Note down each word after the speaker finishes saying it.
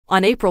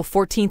On April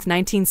 14,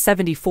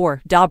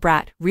 1974,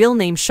 Brat, real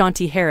name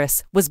Shanti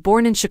Harris, was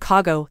born in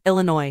Chicago,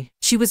 Illinois.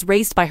 She was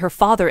raised by her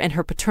father and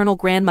her paternal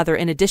grandmother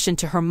in addition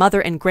to her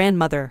mother and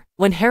grandmother.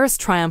 When Harris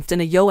triumphed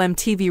in a Yo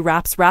MTV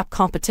Raps rap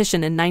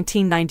competition in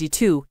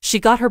 1992, she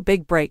got her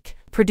big break.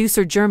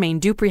 Producer Jermaine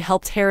Dupri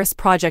helped Harris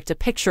project a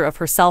picture of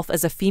herself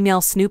as a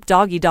female Snoop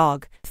Doggy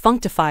Dogg.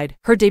 Functified,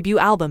 her debut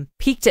album,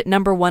 peaked at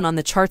 #1 on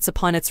the charts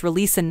upon its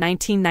release in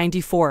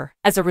 1994.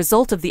 As a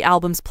result of the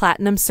album's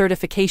platinum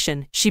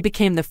certification, she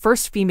became the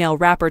first female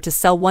rapper to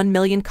sell 1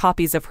 million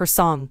copies of her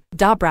song.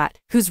 Brat,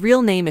 whose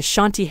real name is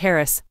Shanti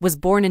Harris, was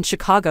born in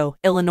Chicago,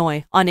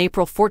 Illinois, on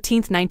April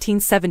 14,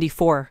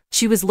 1974.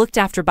 She was looked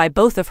after by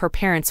both of her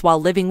parents while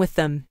living with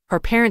them. Her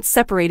parents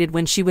separated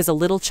when she was a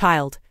little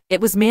child. It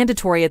was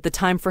mandatory at the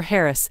time for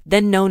Harris,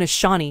 then known as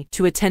Shawnee,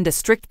 to attend a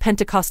strict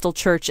Pentecostal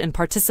church and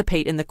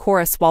participate in the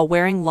chorus while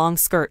wearing long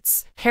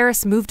skirts.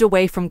 Harris moved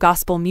away from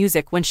gospel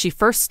music when she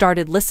first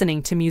started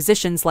listening to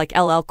musicians like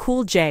LL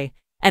Cool J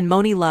and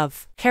Moni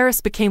Love. Harris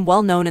became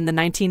well known in the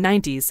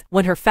 1990s,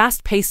 when her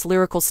fast-paced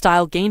lyrical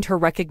style gained her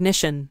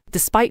recognition.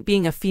 Despite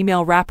being a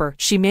female rapper,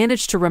 she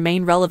managed to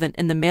remain relevant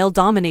in the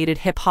male-dominated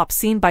hip-hop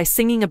scene by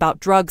singing about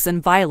drugs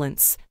and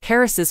violence.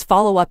 Harris's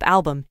follow-up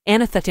album,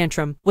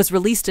 Anthem, was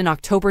released in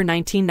October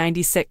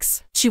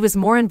 1996. She was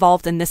more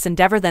involved in this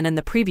endeavor than in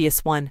the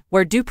previous one,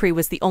 where Dupri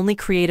was the only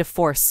creative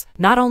force.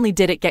 Not only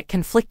did it get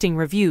conflicting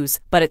reviews,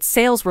 but its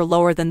sales were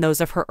lower than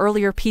those of her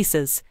earlier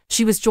pieces.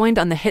 She was joined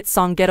on the hit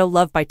song Ghetto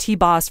Love by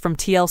T-Boz from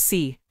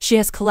TLC. She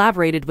has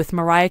collaborated with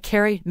Mariah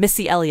Carey,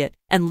 Missy Elliott,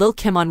 and Lil'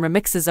 Kim on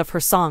remixes of her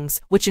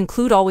songs, which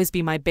include Always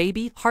Be My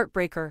Baby,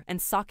 Heartbreaker,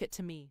 and Sock It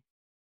To Me.